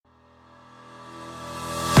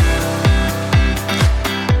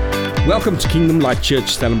Welcome to Kingdom Light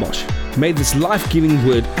Church Stellenbosch. May this life-giving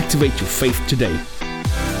word activate your faith today.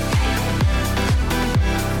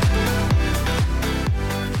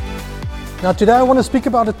 Now today I want to speak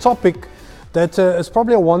about a topic that is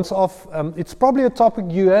probably a once-off. It's probably a topic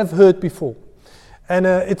you have heard before. And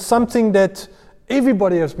it's something that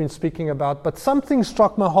everybody has been speaking about, but something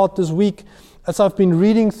struck my heart this week as I've been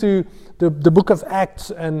reading through the book of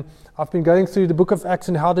Acts, and I've been going through the book of Acts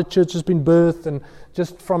and how the church has been birthed, and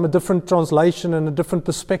just from a different translation and a different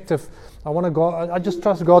perspective. I just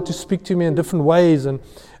trust God to speak to me in different ways, and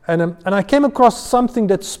I came across something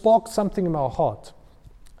that sparked something in my heart.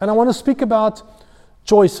 And I want to speak about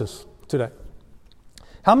choices today.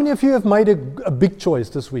 How many of you have made a big choice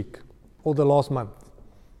this week or the last month?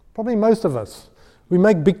 Probably most of us. We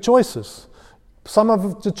make big choices. Some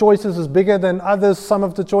of the choices is bigger than others. Some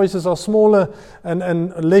of the choices are smaller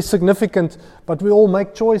and less significant, but we all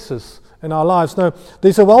make choices in our lives. Now,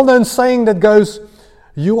 there's a well-known saying that goes,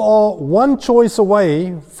 you are one choice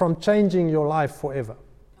away from changing your life forever.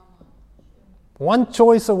 One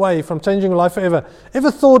choice away from changing your life forever. Ever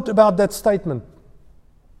thought about that statement?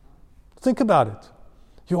 Think about it.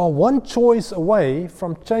 You are one choice away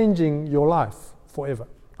from changing your life forever.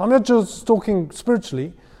 I'm not just talking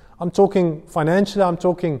spiritually. I'm talking financially. I'm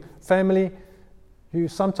talking family. You're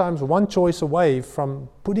sometimes one choice away from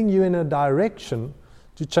putting you in a direction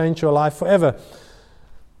to change your life forever.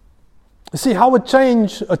 You see how a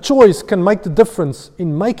choice can make the difference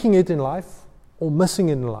in making it in life or missing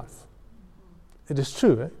it in life. It is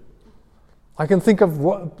true. I can think of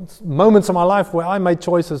moments in my life where I made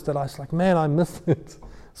choices that I was like, man, I missed it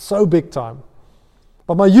so big time.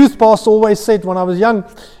 But my youth pastor always said when I was young,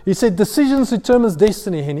 he said, decisions determines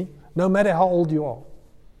destiny, Henny, no matter how old you are.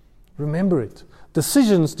 Remember it.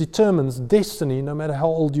 Decisions determines destiny no matter how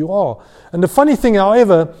old you are. And the funny thing,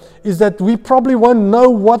 however, is that we probably won't know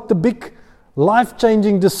what the big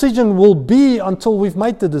life-changing decision will be until we've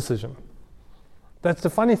made the decision. That's the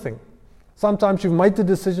funny thing. Sometimes you've made the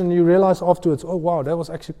decision and you realize afterwards, oh wow, that was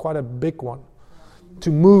actually quite a big one. To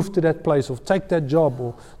move to that place or take that job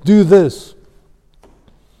or do this.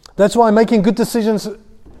 That's why making good decisions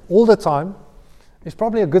all the time is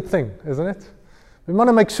probably a good thing, isn't it? We want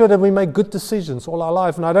to make sure that we make good decisions all our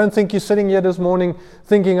life. And I don't think you're sitting here this morning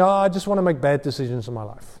thinking, I just want to make bad decisions in my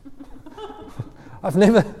life. I've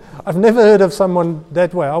never heard of someone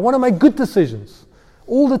that way. I want to make good decisions.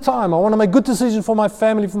 All the time. I want to make good decisions for my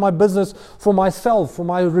family, for my business, for myself, for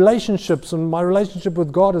my relationships, and my relationship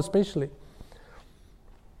with God especially.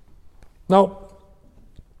 Now,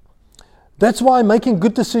 that's why making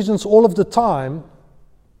good decisions all of the time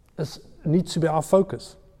needs to be our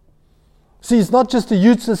focus. See, it's not just the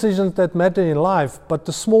huge decisions that matter in life, but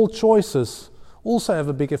the small choices also have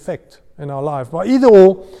a big effect in our life. But either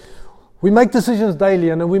or, we make decisions daily,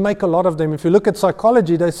 and we make a lot of them. If you look at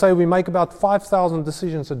psychology, they say we make about 5,000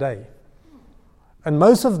 decisions a day. And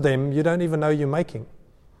most of them you don't even know you're making.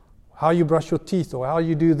 How you brush your teeth or how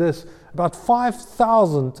you do this. About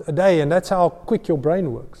 5,000 a day, and that's how quick your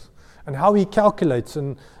brain works. And how he calculates.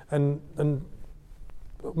 And I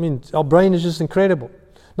mean, our brain is just incredible.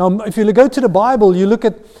 Now, if you go to the Bible, you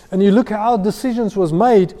look how decisions was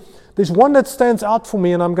made. There's one that stands out for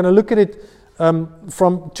me, and I'm going to look at it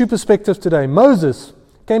from two perspectives today. Moses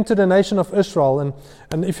came to the nation of Israel,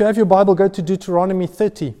 and if you have your Bible, go to Deuteronomy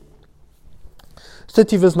 30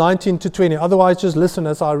 verse 19 to 20. Otherwise, just listen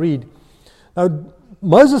as I read. Now,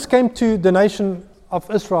 Moses came to the nation of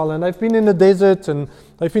Israel, and they've been in the desert, and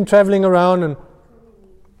they've been traveling around,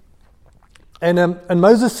 and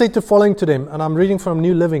Moses said the following to them, and I'm reading from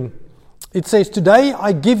New Living. It says, "Today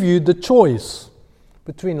I give you the choice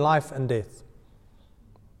between life and death."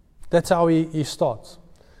 That's how he starts.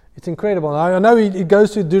 It's incredible. I know he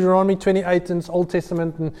goes to Deuteronomy 28 in his Old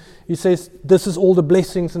Testament, and he says, this is all the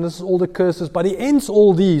blessings and this is all the curses. But he ends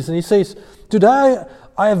all these and he says, today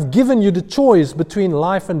I have given you the choice between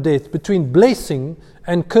life and death, between blessing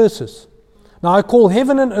and curses. Now I call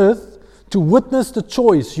heaven and earth to witness the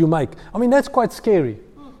choice you make. I mean, that's quite scary.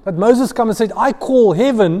 But Moses came and said, I call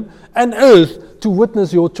heaven and earth to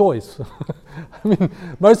witness your choice. I mean,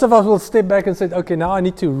 most of us will step back and say, okay, now I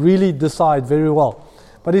need to really decide very well.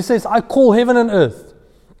 But he says, I call heaven and earth.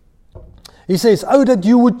 He says, oh, that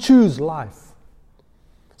you would choose life,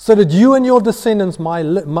 so that you and your descendants might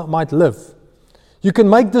live. You can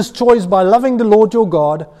make this choice by loving the Lord your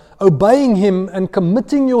God, obeying Him, and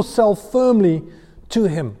committing yourself firmly to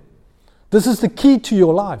Him. This is the key to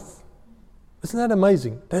your life. Isn't that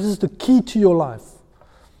amazing? That is the key to your life.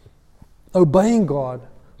 Obeying God,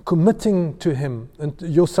 committing to Him and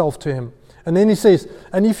yourself to Him. And then he says,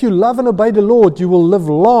 and if you love and obey the Lord, you will live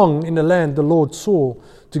long in the land the Lord swore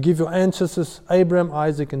to give your ancestors Abraham,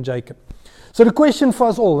 Isaac, and Jacob. So the question for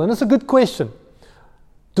us all, and it's a good question,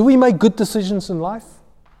 do we make good decisions in life?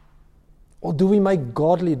 Or do we make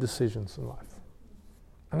godly decisions in life?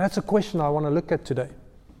 And that's a question I want to look at today.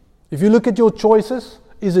 If you look at your choices,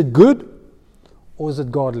 is it good or is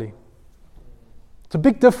it godly? It's a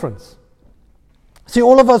big difference. See,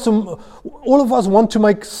 all of us want to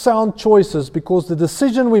make sound choices because the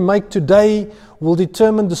decision we make today will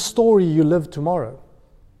determine the story you live tomorrow.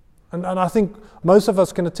 And I think most of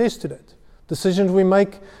us can attest to that. Decisions we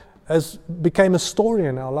make became a story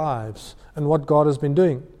in our lives and what God has been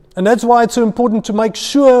doing. And that's why it's so important to make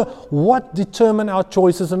sure what determine our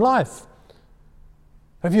choices in life.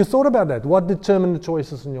 Have you thought about that? What determined the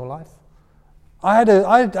choices in your life? I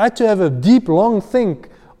had to have a deep, long think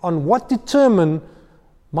on what determined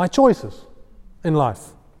my choices in life.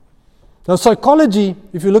 Now, psychology,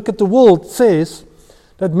 if you look at the world, says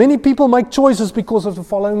that many people make choices because of the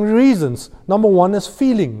following reasons. Number one is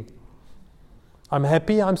feeling. I'm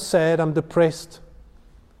happy, I'm sad, I'm depressed.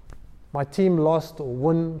 My team lost or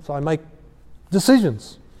won, so I make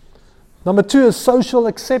decisions. Number two is social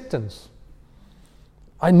acceptance.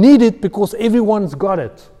 I need it because everyone's got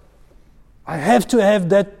it. I have to have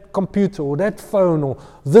that computer or that phone or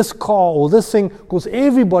this car or this thing because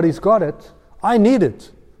everybody's got it. I need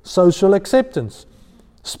it. Social acceptance,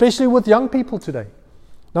 especially with young people today.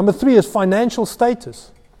 Number three is financial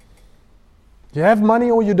status. You have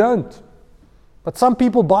money or you don't. But some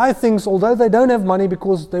people buy things although they don't have money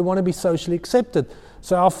because they want to be socially accepted.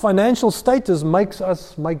 So our financial status makes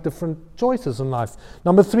us make different choices in life.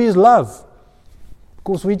 Number three is love.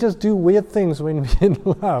 Because we just do weird things when we're in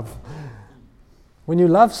love. When you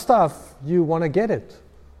love stuff, you want to get it.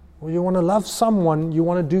 Or you want to love someone, you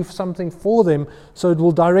want to do something for them, so it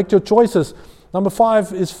will direct your choices. Number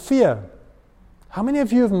five is fear. How many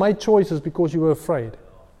of you have made choices because you were afraid?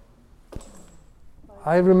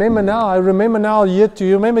 I remember now, do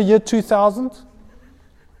you remember year 2000?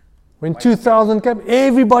 When 2000 came,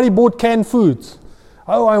 everybody bought canned foods.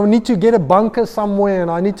 Oh, I need to get a bunker somewhere and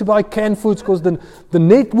I need to buy canned foods because the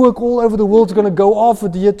network all over the world is going to go off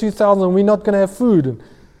at the year 2000 and we're not going to have food. And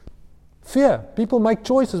fear. People make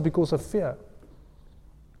choices because of fear.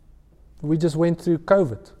 We just went through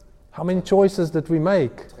COVID. How many choices did we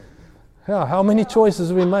make? Yeah, how many choices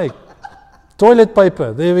did we make? Toilet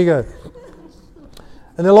paper, there we go.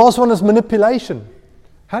 And the last one is manipulation.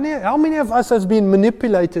 How many of us has been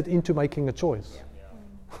manipulated into making a choice?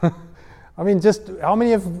 I mean, just how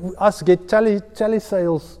many of us get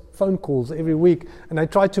telesales phone calls every week and they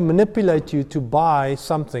try to manipulate you to buy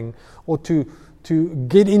something or to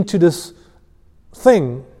get into this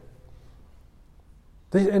thing?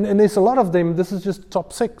 And there's a lot of them. This is just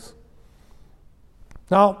top 6.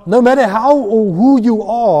 Now, no matter how or who you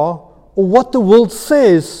are or what the world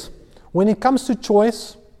says, when it comes to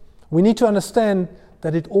choice, we need to understand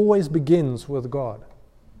that it always begins with God.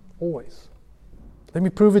 Always. Let me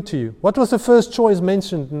prove it to you. What was the first choice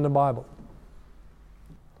mentioned in the Bible?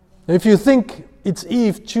 If you think it's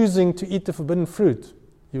Eve choosing to eat the forbidden fruit,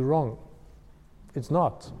 you're wrong. It's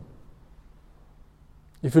not.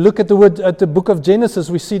 If you look at the book of Genesis,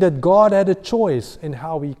 we see that God had a choice in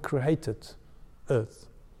how He created earth.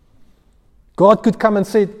 God could come and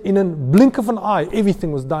say, in a blink of an eye,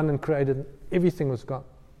 everything was done and created, everything was gone.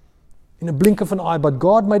 In a blink of an eye, but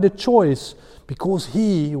God made a choice because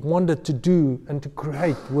He wanted to do and to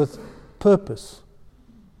create with purpose.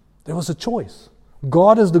 There was a choice.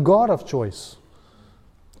 God is the God of choice.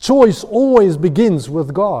 Choice always begins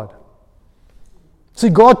with God. See,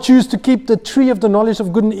 God chose to keep the tree of the knowledge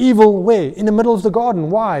of good and evil where? In the middle of the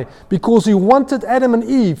garden. Why? Because He wanted Adam and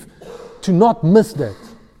Eve to not miss that.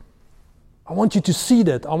 I want you to see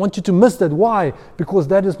that. I want you to miss that. Why? Because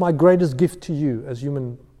that is my greatest gift to you as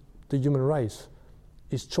the human race,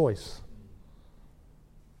 is choice.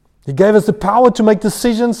 He gave us the power to make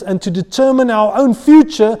decisions and to determine our own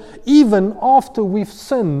future even after we've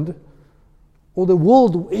sinned or the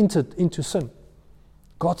world entered into sin.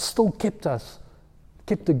 God still kept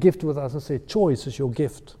the gift with us and said, choice is your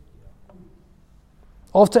gift.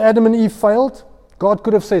 After Adam and Eve failed, God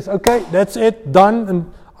could have said, okay, that's it, done,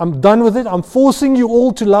 and I'm done with it. I'm forcing you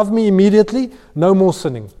all to love me immediately. No more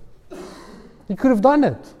sinning. He could have done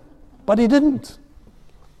it, but He didn't.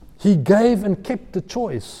 He gave and kept the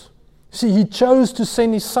choice. See, He chose to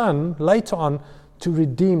send His Son later on to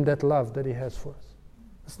redeem that love that He has for us.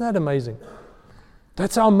 Isn't that amazing?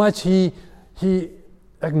 That's how much He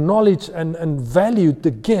acknowledged and valued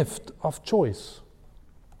the gift of choice.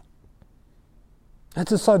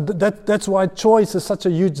 That's why choice is such a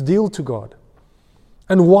huge deal to God.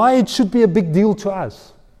 And why it should be a big deal to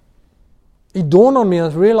us. It dawned on me, I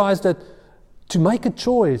realized that to make a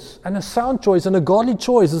choice, and a sound choice, and a godly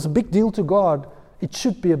choice is a big deal to God. It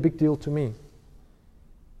should be a big deal to me.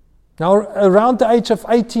 Now, around the age of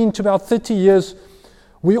 18 to about 30 years,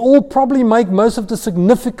 we all probably make most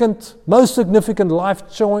significant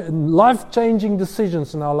life-changing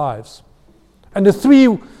decisions in our lives. And the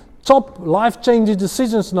three top life-changing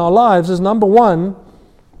decisions in our lives is number one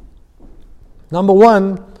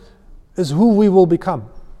is who we will become,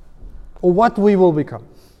 or what we will become,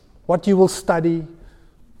 what you will study,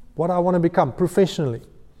 what I want to become professionally.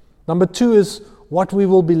 Number two is what we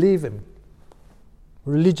will believe in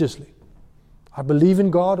religiously. I believe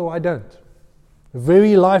in God or I don't. A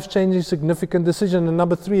very life-changing, significant decision. And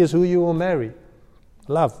number three is who you will marry.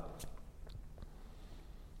 Love.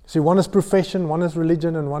 See, one is profession, one is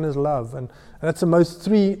religion, and one is love. And that's the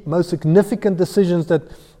three most significant decisions that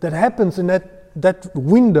happens in that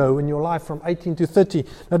window in your life from 18 to 30.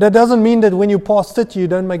 Now, that doesn't mean that when you pass 30, you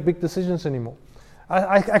don't make big decisions anymore.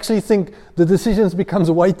 I actually think the decisions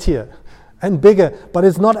becomes weightier and bigger, but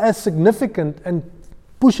it's not as significant and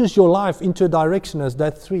pushes your life into a direction as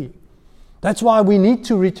that three. That's why we need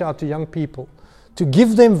to reach out to young people, to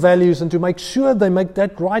give them values and to make sure they make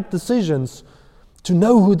that right decisions, to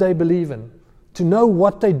know who they believe in, to know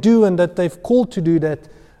what they do and that they've called to do that,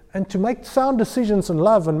 and to make sound decisions in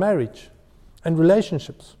love and marriage and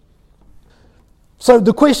relationships. So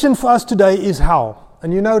the question for us today is how?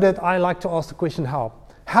 And you know that I like to ask the question how.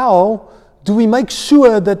 How do we make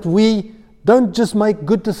sure that we don't just make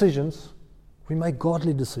good decisions, we make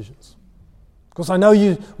godly decisions? Because I know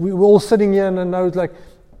we're all sitting here and I know it's like,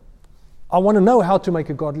 I want to know how to make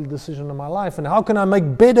a godly decision in my life, and how can I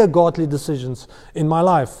make better godly decisions in my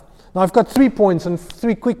life. Now I've got 3 points and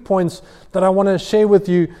 3 quick points that I want to share with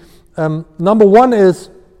you. Number one is,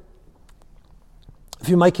 if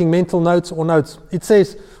you're making mental notes or notes, it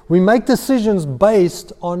says, we make decisions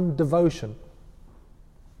based on devotion.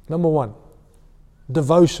 Number one,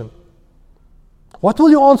 devotion. What will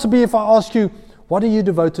your answer be if I ask you, what are you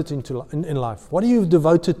devoted in life? What are you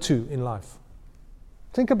devoted to in life?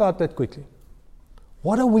 Think about that quickly.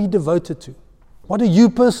 What are we devoted to? What are you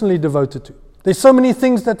personally devoted to? There's so many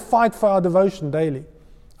things that fight for our devotion daily.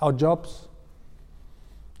 Our jobs,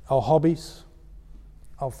 our hobbies,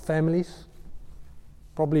 our families.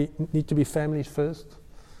 Probably need to be families first.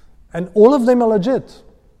 And all of them are legit.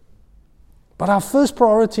 But our first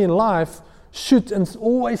priority in life should and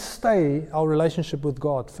always stay our relationship with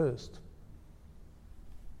God first.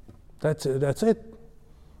 That's it.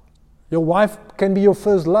 Your wife can be your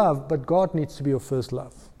first love, but God needs to be your first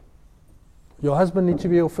love. Your husband needs to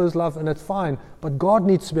be your first love, and that's fine, but God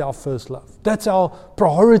needs to be our first love. That's our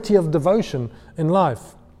priority of devotion in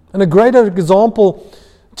life. And a greater example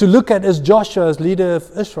to look at is Joshua as leader of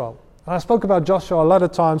Israel. I spoke about Joshua a lot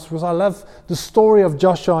of times because I love the story of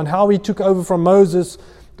Joshua and how he took over from Moses,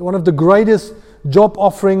 one of the greatest job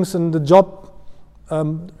offerings and the job,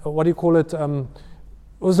 it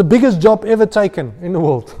was the biggest job ever taken in the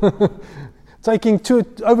world. Taking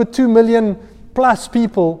over 2 million plus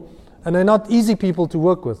people, and they're not easy people to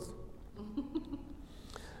work with.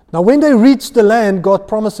 Now when they reached the land, God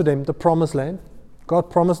promised them the promised land. God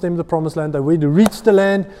promised them the promised land. They reached the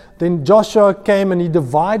land. Then Joshua came and he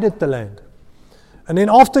divided the land. And then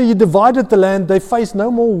after he divided the land, they faced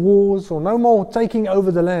no more wars or no more taking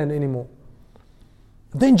over the land anymore.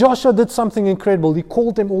 Then Joshua did something incredible. He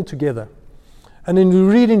called them all together. And then we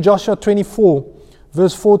read in Joshua 24,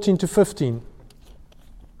 verse 14 to 15.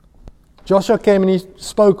 Joshua came and he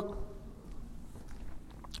spoke.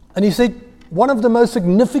 And he said one of the most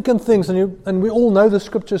significant things, and we all know the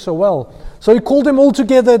scripture so well. So he called them all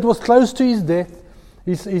together. It was close to his death.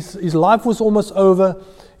 His life was almost over.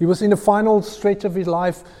 He was in the final stretch of his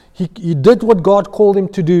life. He did what God called him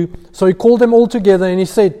to do. So he called them all together and he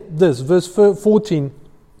said this, verse 14.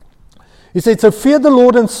 He said, so fear the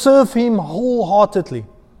Lord and serve Him wholeheartedly.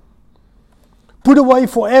 Put away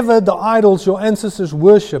forever the idols your ancestors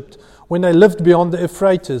worshipped when they lived beyond the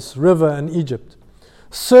Euphrates River in Egypt.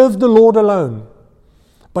 Serve the Lord alone.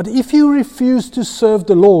 But if you refuse to serve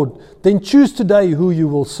the Lord, then choose today who you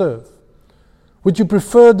will serve. Would you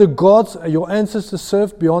prefer the gods your ancestors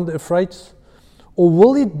served beyond the Euphrates? Or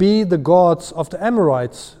will it be the gods of the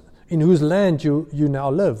Amorites in whose land you now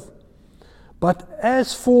live? But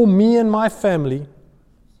as for me and my family,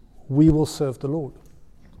 we will serve the Lord.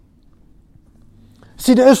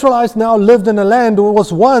 See, the Israelites now lived in a land that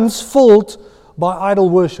was once filled by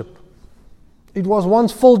idol worship. It was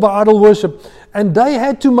once filled by idol worship. And they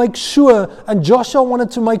had to make sure, and Joshua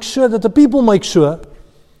wanted to make sure that the people make sure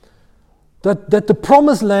that the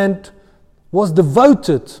promised land was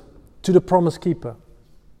devoted to the promise keeper.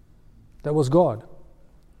 That was God.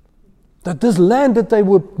 That this land that they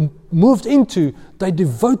were moved into, they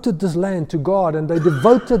devoted this land to God, and they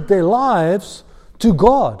devoted their lives to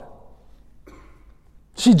God.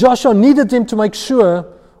 See, Joshua needed them to make sure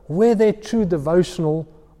where their true devotion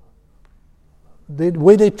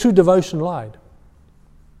lied.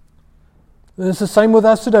 And it's the same with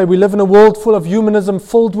us today. We live in a world full of humanism,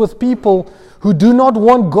 filled with people who do not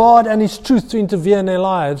want God and His truth to interfere in their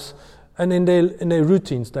lives and in their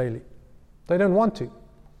routines daily. They don't want to.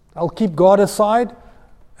 I'll keep God aside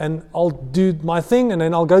and I'll do my thing, and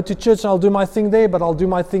then I'll go to church and I'll do my thing there, but I'll do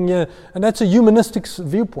my thing here. And that's a humanistic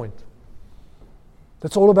viewpoint.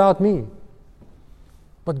 That's all about me.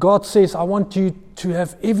 But God says, I want you to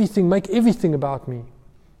have everything, make everything about me.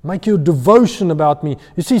 Make your devotion about me.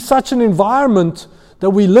 You see, such an environment that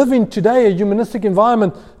we live in today, a humanistic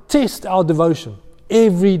environment, tests our devotion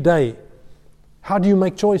every day. How do you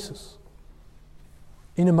make choices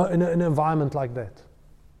in an environment like that?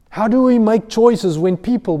 How do we make choices when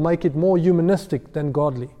people make it more humanistic than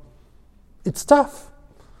godly? It's tough.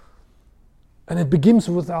 And it begins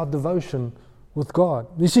with our devotion with God.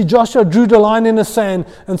 You see, Joshua drew the line in the sand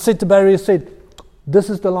and set the barrier, said, this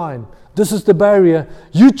is the line. This is the barrier.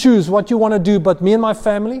 You choose what you want to do, but me and my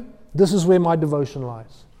family, this is where my devotion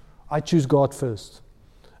lies. I choose God first.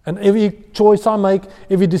 And every choice I make,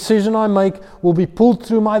 every decision I make will be pulled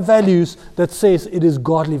through my values that says it is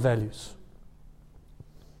godly values.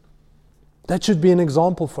 That should be an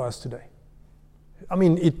example for us today. I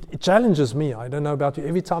mean, it challenges me. I don't know about you.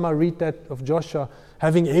 Every time I read that of Joshua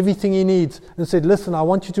having everything he needs and said, listen, I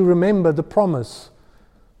want you to remember the promises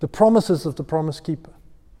of the promise keeper.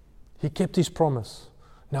 He kept his promise.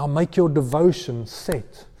 Now make your devotion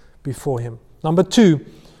set before him. Number 2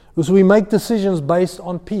 is we make decisions based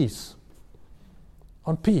on peace.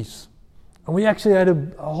 On peace. And we actually had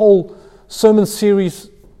a whole sermon series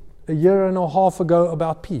a year and a half ago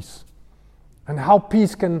about peace. And how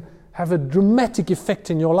peace can have a dramatic effect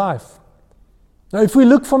in your life. Now, if we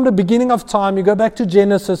look from the beginning of time, you go back to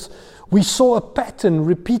Genesis, we saw a pattern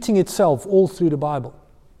repeating itself all through the Bible.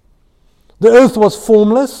 The earth was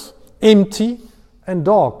formless, empty, and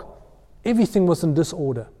dark. Everything was in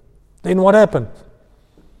disorder. Then what happened?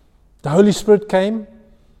 The Holy Spirit came,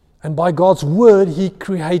 and by God's word, He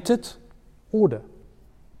created order.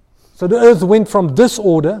 So the earth went from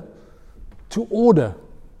disorder to order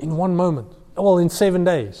in one moment. Well, in 7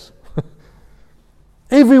 days.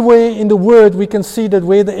 Everywhere in the Word we can see that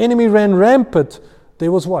where the enemy ran rampant,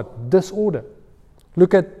 there was what? Disorder.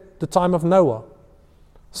 Look at the time of Noah,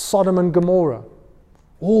 Sodom and Gomorrah.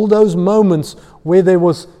 All those moments where there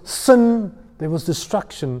was sin, there was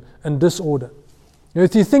destruction and disorder. You know,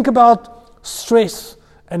 if you think about stress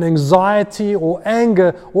and anxiety or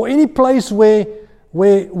anger or any place where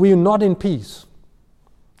we're not in peace,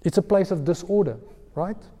 it's a place of disorder,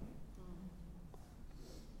 right?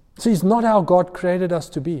 See, it's not how God created us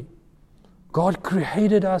to be. God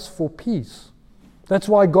created us for peace. That's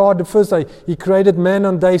why God, the first day, He created man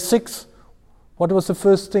on day 6. What was the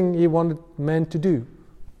first thing He wanted man to do?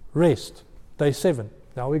 Rest. Day 7.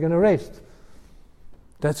 Now we're going to rest.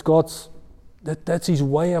 That's that's His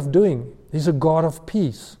way of doing. He's a God of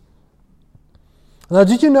peace. Now,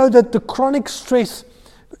 did you know that the chronic stress,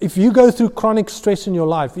 if you go through chronic stress in your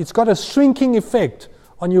life, it's got a shrinking effect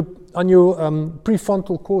on your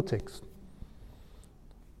prefrontal cortex.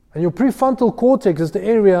 And your prefrontal cortex is the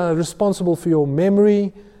area responsible for your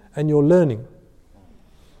memory and your learning.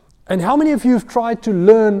 And how many of you have tried to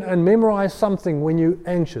learn and memorize something when you're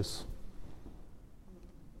anxious?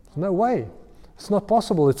 No way. It's not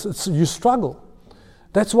possible. It's you struggle.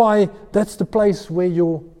 That's why that's the place where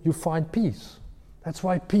you find peace. That's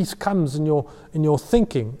why peace comes in your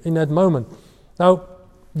thinking in that moment. Now,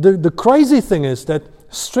 the crazy thing is that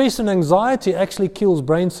stress and anxiety actually kills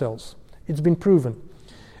brain cells. It's been proven.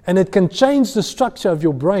 And it can change the structure of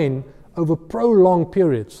your brain over prolonged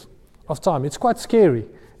periods of time. It's quite scary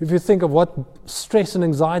if you think of what stress and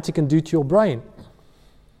anxiety can do to your brain.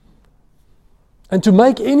 And to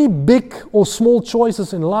make any big or small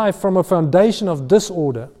choices in life from a foundation of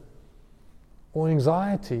disorder or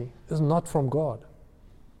anxiety is not from God.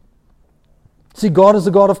 See, God is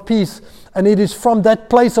a God of peace, and it is from that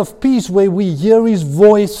place of peace where we hear His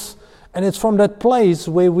voice, and it's from that place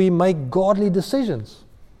where we make godly decisions.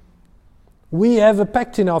 We have a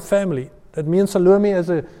pact in our family that me and Salome as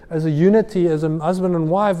a unity, as a husband and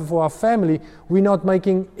wife for our family, we're not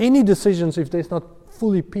making any decisions if there's not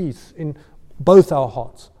fully peace in both our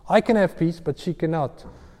hearts. I can have peace, but she cannot.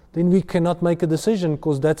 Then we cannot make a decision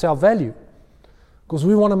because that's our value. Because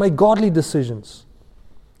we want to make godly decisions.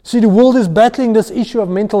 See, the world is battling this issue of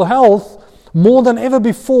mental health more than ever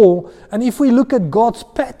before. And if we look at God's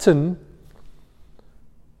pattern,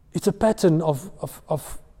 it's a pattern of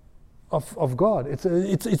God.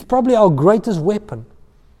 It's probably our greatest weapon.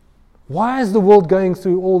 Why is the world going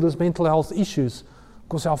through all these mental health issues?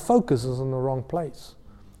 Because our focus is in the wrong place.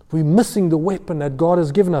 We're missing the weapon that God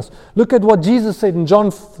has given us. Look at what Jesus said in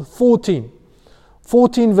John 14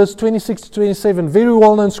 verse 26 to 27, very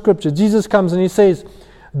well-known scripture. Jesus comes and he says,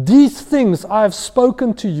 "These things I have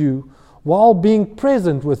spoken to you while being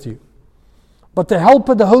present with you. But the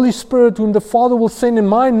Helper, the Holy Spirit, whom the Father will send in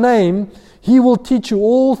my name, he will teach you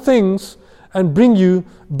all things and bring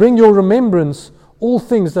your remembrance all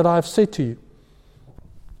things that I have said to you."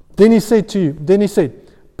 Then he said,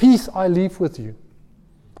 "Peace I leave with you.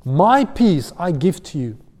 My peace I give to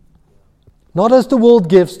you. Not as the world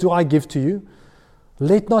gives do I give to you.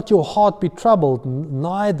 Let not your heart be troubled,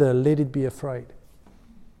 neither let it be afraid."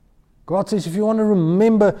 God says, if you want to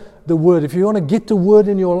remember the Word, if you want to get the Word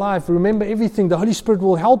in your life, remember everything, the Holy Spirit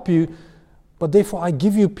will help you, but therefore I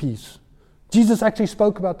give you peace. Jesus actually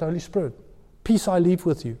spoke about the Holy Spirit. Peace I leave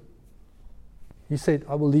with you. He said,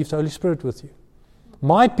 I will leave the Holy Spirit with you.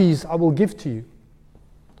 My peace I will give to you.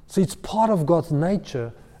 So it's part of God's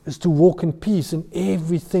nature is to walk in peace in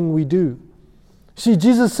everything we do. See,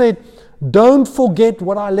 Jesus said, don't forget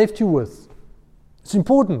what I left you with. It's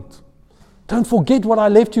important. Don't forget what I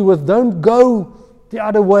left you with. Don't go the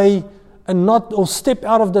other way and step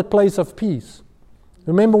out of that place of peace.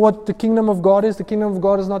 Remember what the kingdom of God is? The kingdom of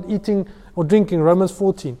God is not eating or drinking, Romans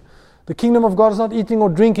 14. The kingdom of God is not eating or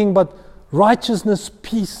drinking, but righteousness,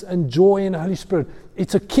 peace, and joy in the Holy Spirit.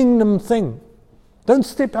 It's a kingdom thing. Don't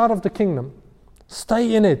step out of the kingdom.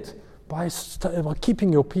 Stay in it by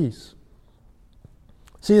keeping your peace.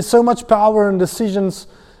 See, there's so much power in decisions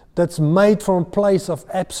that's made from a place of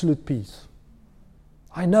absolute peace.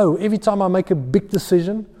 I know every time I make a big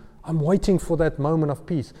decision, I'm waiting for that moment of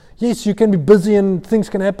peace. Yes, you can be busy and things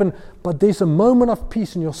can happen, but there's a moment of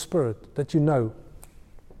peace in your spirit that you know,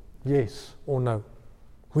 yes or no.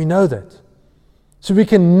 We know that. So we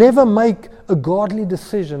can never make a godly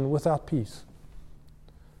decision without peace.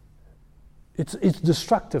 It's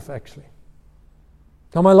destructive, actually.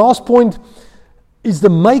 Now, my last point is the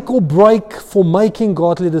make or break for making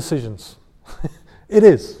godly decisions. It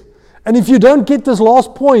is. And if you don't get this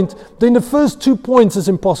last point, then the first 2 points is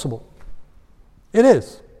impossible. It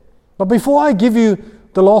is. But before I give you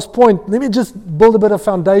the last point, let me just build a bit of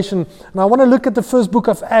foundation. And I want to look at the first book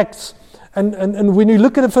of Acts. And when you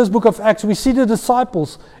look at the first book of Acts, we see the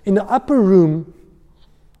disciples in the upper room.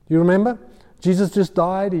 You remember? Jesus just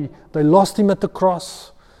died. They lost him at the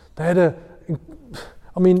cross. They had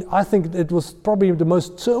I think it was probably the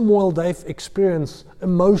most turmoil they've experienced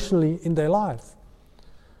emotionally in their life.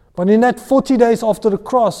 But in that 40 days after the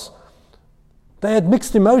cross, they had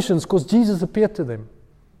mixed emotions because Jesus appeared to them,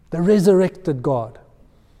 the resurrected God.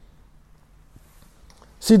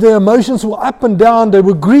 See, their emotions were up and down. They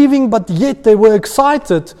were grieving, but yet they were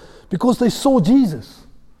excited because they saw Jesus.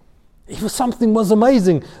 Something was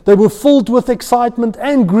amazing. They were filled with excitement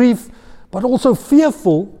and grief, but also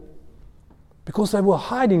fearful because they were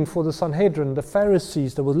hiding for the Sanhedrin, the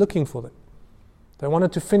Pharisees that were looking for them. They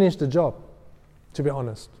wanted to finish the job, to be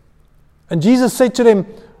honest. And Jesus said to them,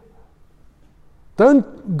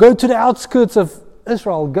 don't go to the outskirts of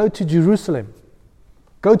Israel, go to Jerusalem.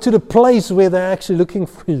 Go to the place where they're actually looking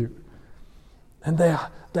for you. And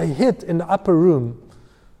they hid in the upper room,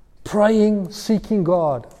 praying, seeking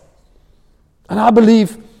God. And I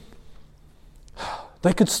believe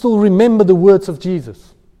they could still remember the words of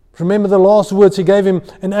Jesus. Remember the last words he gave him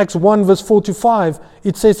in Acts 1 verse 4 to 5.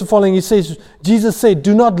 It says the following. He says, Jesus said,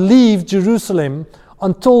 do not leave Jerusalem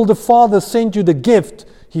until the Father sent you the gift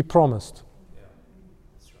he promised. Yeah,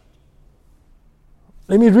 that's right.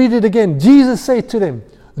 Let me read it again. Jesus said to them,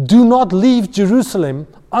 do not leave Jerusalem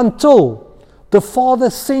until the Father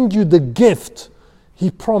send you the gift he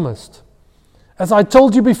promised. As I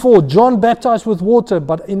told you before, John baptized with water,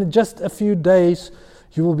 but in just a few days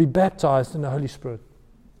you will be baptized in the Holy Spirit.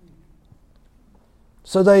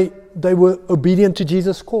 So they were obedient to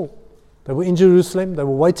Jesus' call. They were in Jerusalem, they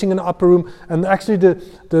were waiting in the upper room, and actually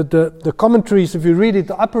the commentaries, if you read it,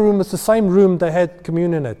 the upper room is the same room they had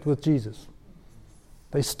communion at with Jesus.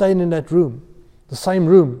 They stayed in that room, the same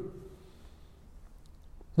room.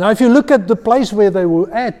 Now if you look at the place where they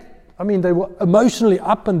were at, they were emotionally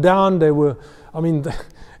up and down. It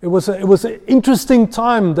was an interesting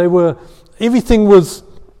time. They were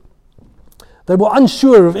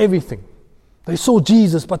unsure of everything. They saw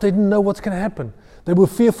Jesus, but they didn't know what's going to happen. They were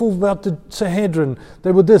fearful about the Sanhedrin.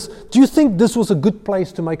 They were this. Do you think this was a good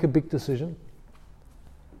place to make a big decision?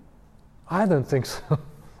 I don't think so.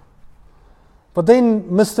 But then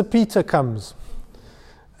Mr. Peter comes,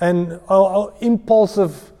 and our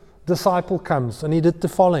impulsive disciple comes, and he did the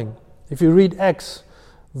following. If you read Acts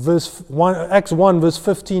 1, verse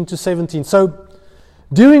 15 to 17. So,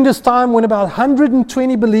 during this time, when about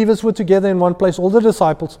 120 believers were together in one place, all the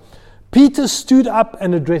disciples, Peter stood up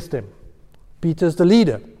and addressed them. Peter's the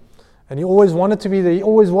leader. And he always wanted to be there. He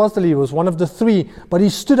always was the leader. He was one of the three. But he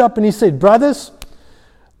stood up and he said, "Brothers,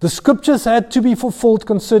 the scriptures had to be fulfilled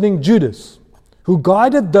concerning Judas, who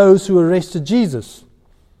guided those who arrested Jesus.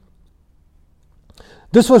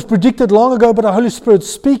 This was predicted long ago by the Holy Spirit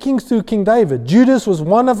speaking through King David. Judas was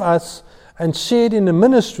one of us and shared in the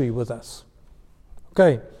ministry with us."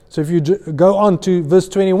 Okay, so if you go on to verse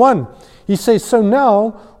 21, he says, "So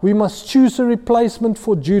now we must choose a replacement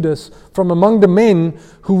for Judas from among the men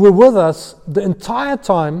who were with us the entire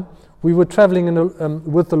time we were traveling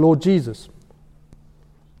with the Lord Jesus.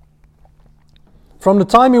 From the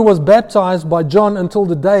time he was baptized by John until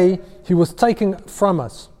the day he was taken from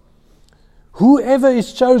us. Whoever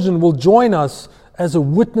is chosen will join us as a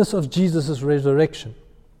witness of Jesus' resurrection."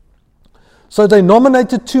 So they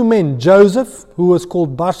nominated 2 men, Joseph, who was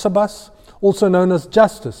called Barsabas, also known as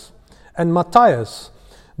Justus, and Matthias.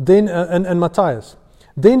 Then Matthias.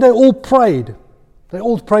 Then they all prayed. They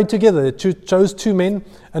all prayed together. They chose 2 men,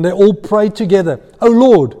 and they all prayed together. "O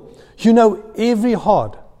Lord, you know every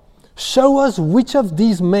heart. Show us which of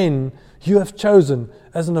these men you have chosen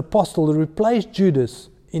as an apostle to replace Judas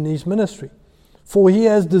in his ministry. For he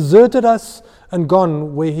has deserted us and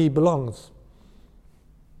gone where he belongs."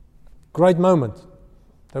 Great moment.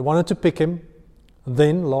 They wanted to pick him.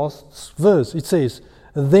 Then, last verse, it says,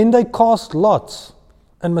 "Then they cast lots,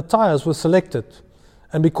 and Matthias was selected,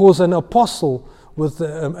 and became an apostle with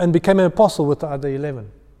the other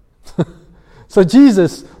 11. So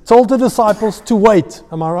Jesus told the disciples to wait.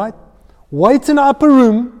 Am I right? Wait in the upper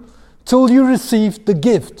room till you receive the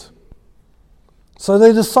gift. So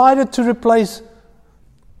they decided to replace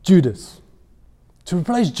Judas. To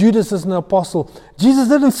replace Judas as an apostle. Jesus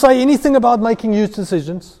didn't say anything about making huge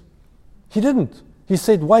decisions. He didn't. He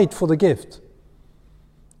said, wait for the gift.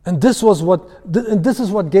 And this is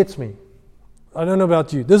what gets me. I don't know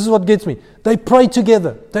about you. This is what gets me. They pray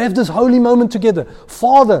together. They have this holy moment together.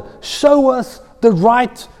 Father, show us the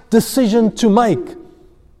right decision to make.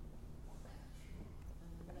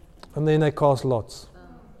 And then they cast lots.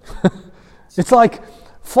 It's like,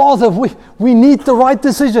 Father, we need the right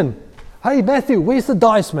decision. Hey, Matthew, where's the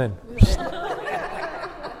dice, man?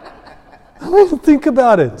 I mean, think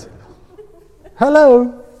about it.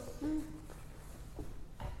 Hello.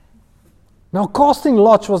 Now, casting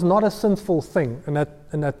lots was not a sinful thing in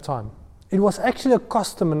that time. It was actually a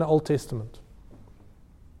custom in the Old Testament.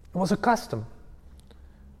 It was a custom.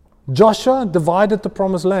 Joshua divided the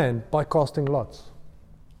promised land by casting lots.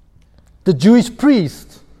 The Jewish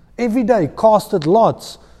priests every day casted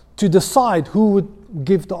lots to decide who would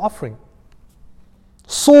give the offering.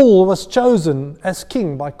 Saul was chosen as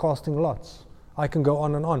king by casting lots. I can go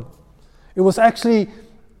on and on. It was actually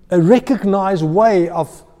a recognized way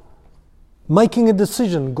of making a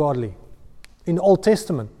decision godly in the Old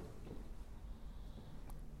Testament.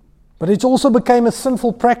 But it also became a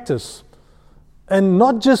sinful practice, and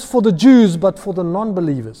not just for the Jews but for the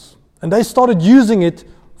non-believers. And they started using it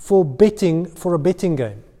for a betting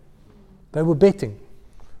game. They were betting.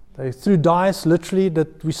 They threw dice, literally,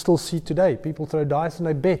 that we still see today. People throw dice and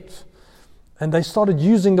they bet. And they started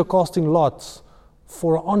using the casting lots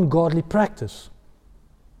for an ungodly practice.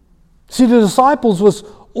 See, the disciples was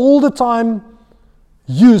all the time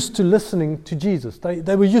used to listening to Jesus.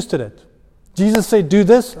 They were used to that. Jesus said, do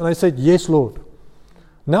this, and they said, yes, Lord.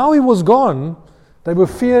 Now he was gone. They were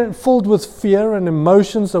filled with fear and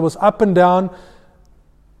emotions. That was up and down,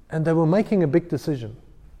 and they were making a big decision.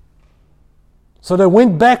 So they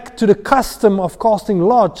went back to the custom of casting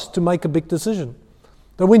lots to make a big decision.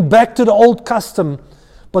 They went back to the old custom,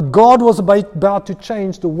 but God was about to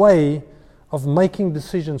change the way of making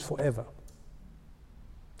decisions forever.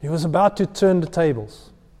 He was about to turn the tables.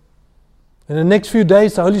 In the next few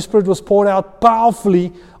days, the Holy Spirit was poured out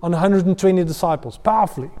powerfully on 120 disciples.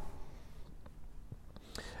 Powerfully.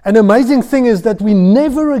 And the amazing thing is that we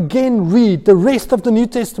never again read the rest of the New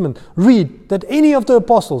Testament, read that any of the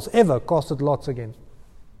apostles ever casted lots again.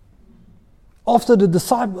 After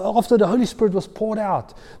the Holy Spirit was poured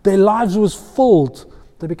out, their lives was filled,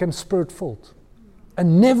 they became Spirit-filled.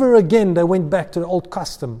 And never again they went back to the old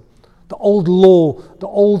custom, the old law, the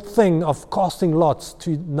old thing of casting lots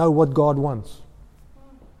to know what God wants.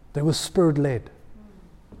 They were Spirit-led.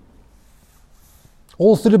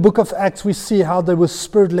 All through the book of Acts, we see how they were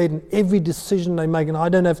Spirit-led in every decision they make. And I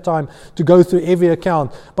don't have time to go through every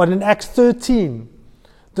account. But in Acts 13,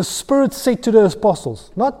 the Spirit said to the apostles,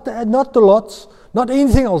 not the lots, not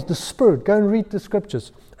anything else, the Spirit. Go and read the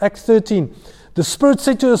scriptures. Acts 13. The Spirit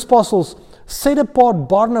said to the apostles, set apart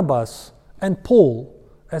Barnabas and Paul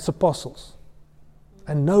as apostles.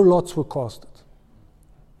 And no lots were casted.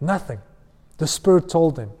 Nothing. The Spirit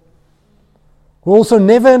told them. We also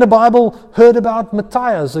never in the Bible heard about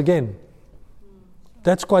Matthias again.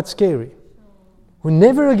 That's quite scary. We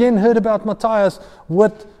never again heard about Matthias.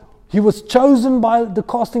 What he was chosen by the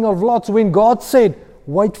casting of lots when God said,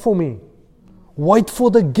 wait for me. Wait for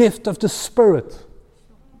the gift of the Spirit.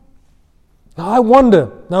 Now I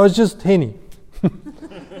wonder, now it's just Henny.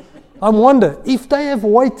 I wonder, if they have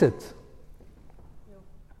waited,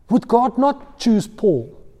 would God not choose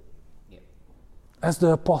Paul as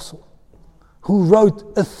the apostle who wrote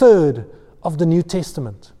a third of the New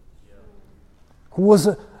Testament, who was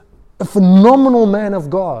a phenomenal man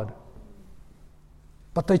of God,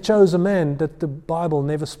 but they chose a man that the Bible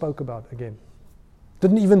never spoke about again.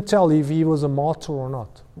 Didn't even tell if he was a martyr or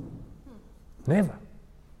not. Never.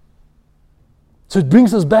 So it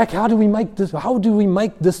brings us back, how do we make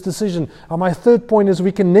this decision? And my third point is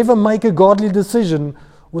we can never make a godly decision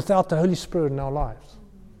without the Holy Spirit in our lives.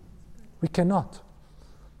 We cannot.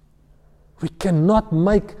 We cannot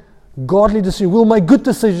make godly decisions. We'll make good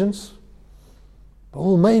decisions, but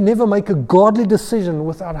we may never make a godly decision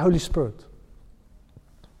without Holy Spirit.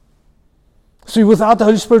 See, without the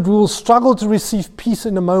Holy Spirit, we will struggle to receive peace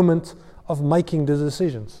in the moment of making the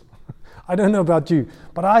decisions. I don't know about you,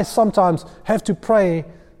 but I sometimes have to pray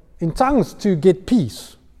in tongues to get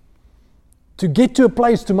peace, to get to a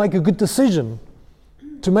place to make a good decision,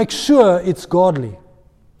 to make sure it's godly.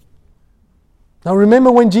 Now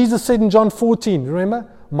remember when Jesus said in John 14,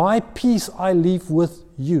 remember? My peace I leave with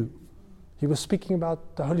you. He was speaking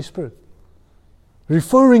about the Holy Spirit.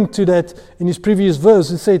 Referring to that in his previous verse,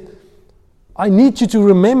 he said, I need you to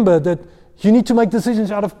remember that you need to make decisions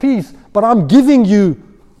out of peace, but I'm giving you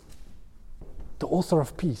the author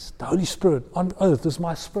of peace, the Holy Spirit on earth is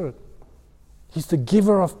my Spirit. He's the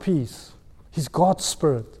giver of peace. He's God's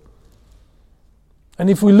Spirit. And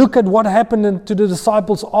if we look at what happened to the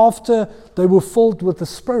disciples after they were filled with the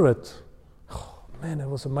Spirit, oh, man, it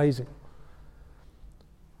was amazing.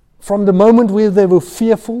 From the moment where they were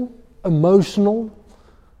fearful, emotional,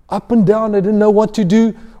 up and down, they didn't know what to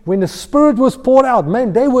do, when the Spirit was poured out,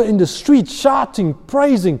 man, they were in the streets shouting,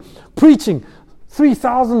 praising, preaching.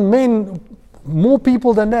 3,000 men, more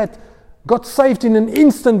people than that, got saved in an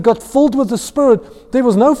instant, got filled with the Spirit. There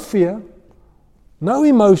was no fear, no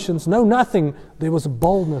emotions, no nothing. There was a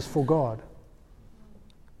boldness for God.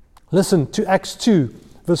 Listen to Acts 2,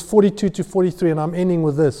 verse 42 to 43, and I'm ending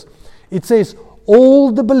with this. It says,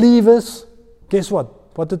 all the believers, guess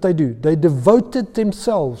what? What did they do? They devoted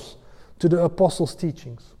themselves to the apostles'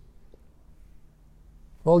 teachings.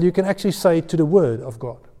 Well, you can actually say to the Word of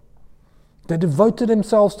God. They devoted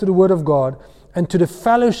themselves to the Word of God and to the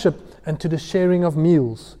fellowship and to the sharing of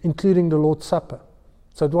meals, including the Lord's Supper.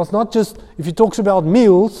 So it was not just, if he talks about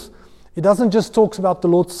meals, it doesn't just talk about the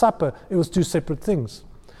Lord's Supper. It was two separate things.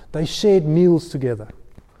 They shared meals together.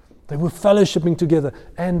 They were fellowshipping together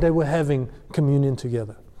and they were having communion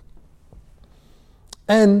together.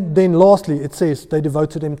 And then lastly, it says they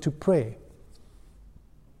devoted them to prayer.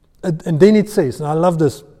 And then it says, and I love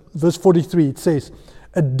this, verse 43, it says,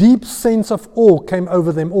 a deep sense of awe came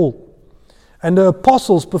over them all. And the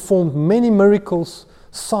apostles performed many miracles,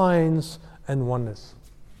 signs, and wonders.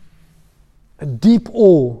 A deep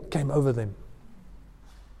awe came over them.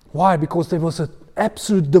 Why? Because there was an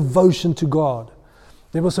absolute devotion to God.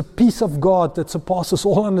 There was a peace of God that surpasses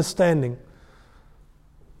all understanding.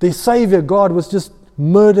 Their Savior, God, was just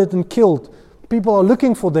murdered and killed. People are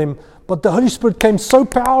looking for them, but the Holy Spirit came so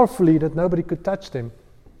powerfully that nobody could touch them.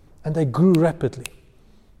 And they grew rapidly.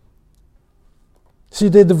 See,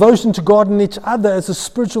 their devotion to God and each other as a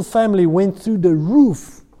spiritual family went through the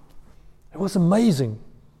roof. It was amazing.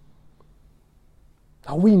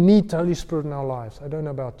 Now we need the Holy Spirit in our lives. I don't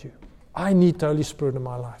know about you. I need the Holy Spirit in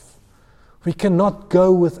my life. We cannot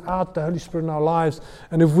go without the Holy Spirit in our lives.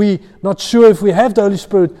 And if we're not sure if we have the Holy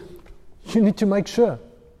Spirit, you need to make sure.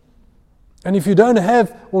 And if you don't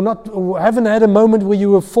have or haven't had a moment where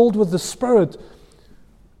you were filled with the Spirit,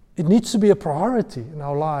 it needs to be a priority in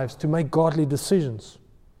our lives to make godly decisions.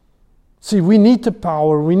 See, we need the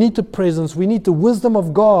power, we need the presence, we need the wisdom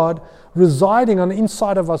of God residing on the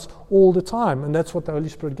inside of us all the time. And that's what the Holy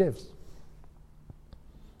Spirit gives.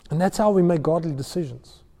 And that's how we make godly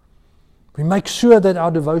decisions. We make sure that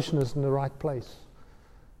our devotion is in the right place.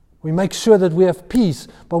 We make sure that we have peace,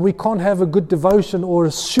 but we can't have a good devotion or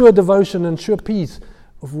a sure devotion and sure peace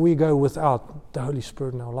if we go without the Holy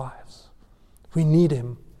Spirit in our lives. We need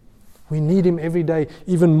Him. We need Him every day,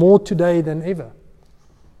 even more today than ever.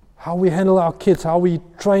 How we handle our kids, how we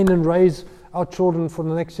train and raise our children for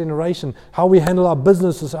the next generation, how we handle our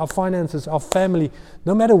businesses, our finances, our family.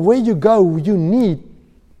 No matter where you go, you need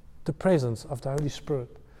the presence of the Holy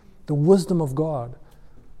Spirit, the wisdom of God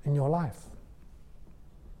in your life.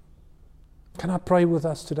 Can I pray with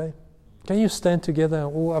us today? Can you stand together,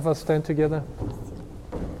 all of us stand together?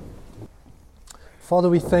 Father,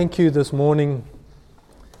 we thank you this morning.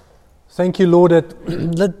 Thank you, Lord,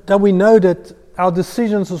 that we know that our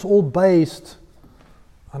decisions is all based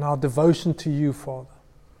on our devotion to you, Father,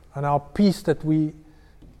 and our peace that we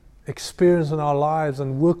experience in our lives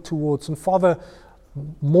and work towards. And Father,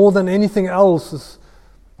 more than anything else is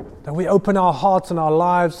that we open our hearts and our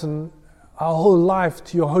lives and our whole life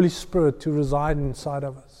to your Holy Spirit to reside inside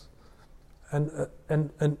of us and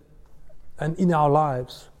in our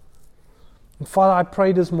lives. And Father, I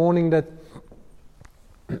pray this morning that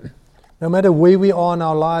no matter where we are in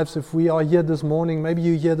our lives, if we are here this morning, maybe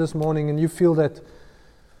you're here this morning and you feel that,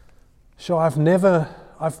 sure,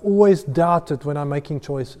 I've always doubted when I'm making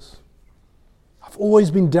choices. I've always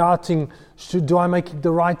been doubting, do I make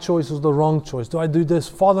the right choice or the wrong choice? Do I do this?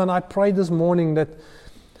 Father, and I pray this morning that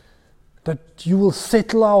you will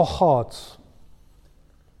settle our hearts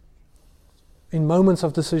in moments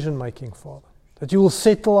of decision making, Father. That you will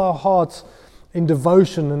settle our hearts in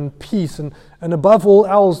devotion and peace, and above all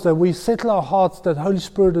else, that we settle our hearts that Holy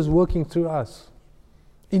Spirit is working through us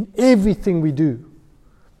in everything we do,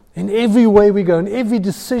 in every way we go, in every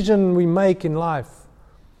decision we make in life.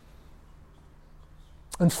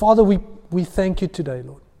 And Father, we thank you today,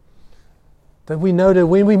 Lord, that we know that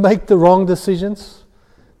when we make the wrong decisions,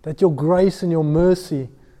 that your grace and your mercy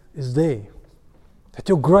is there. That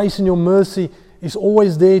your grace and your mercy is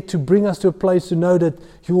always there to bring us to a place to know that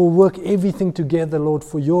you will work everything together, Lord,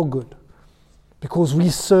 for your good. Because we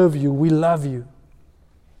serve you, we love you.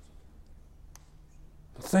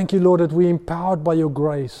 Thank you, Lord, that we're empowered by your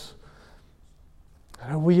grace.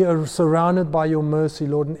 And we are surrounded by your mercy,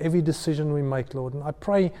 Lord, in every decision we make, Lord. And I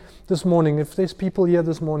pray this morning, if there's people here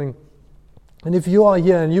this morning, and if you are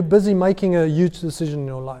here and you're busy making a huge decision in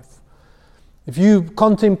your life, if you're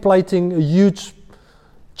contemplating a huge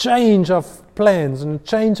change of plans and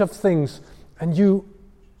change of things, and you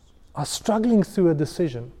are struggling through a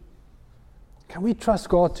decision, can we trust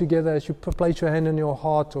God together as you place your hand in your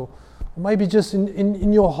heart, or maybe just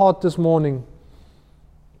in your heart this morning,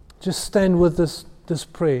 just stand with this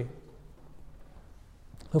prayer.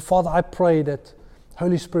 Oh, Father, I pray that,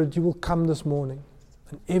 Holy Spirit, you will come this morning.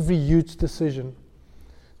 And every huge decision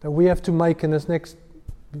that we have to make in this next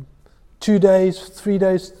 2 days, 3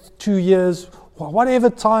 days, 2 years, whatever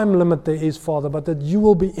time limit there is, Father, but that you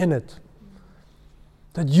will be in it.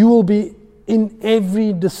 That you will be in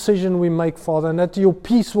every decision we make, Father, and that your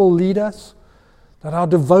peace will lead us, that our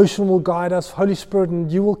devotion will guide us, Holy Spirit,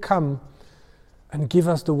 and you will come and give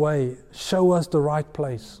us the way, show us the right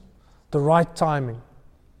place, the right timing.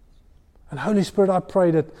 And Holy Spirit, I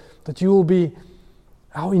pray that you will be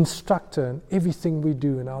our instructor in everything we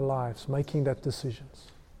do in our lives, making that decisions.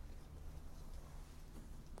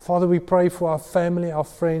 Father, we pray for our family, our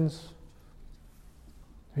friends.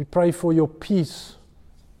 We pray for your peace,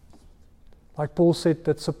 like Paul said,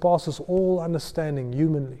 that surpasses all understanding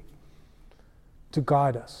humanly, to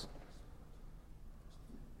guide us.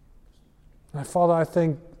 And Father, I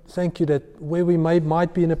thank you that where we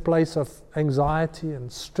might be in a place of anxiety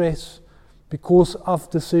and stress because of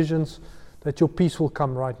decisions, that your peace will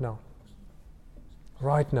come right now.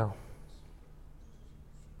 Right now.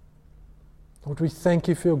 Lord, we thank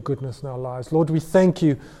you for your goodness in our lives. Lord, we thank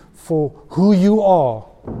you for who you are.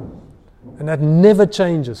 And that never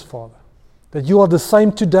changes, Father. That you are the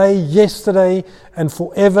same today, yesterday, and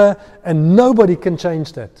forever, and nobody can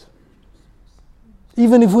change that.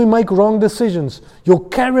 Even if we make wrong decisions, your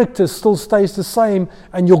character still stays the same,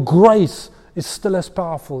 and your grace is still as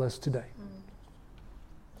powerful as today.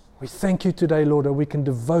 We thank you today, Lord, that we can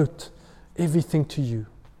devote everything to you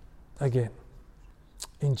again.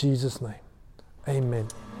 In Jesus' name, amen.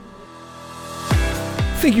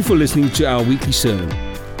 Thank you for listening to our weekly sermon.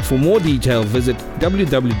 For more detail, visit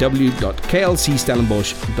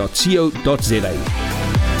www.klcstellenbosch.co.za.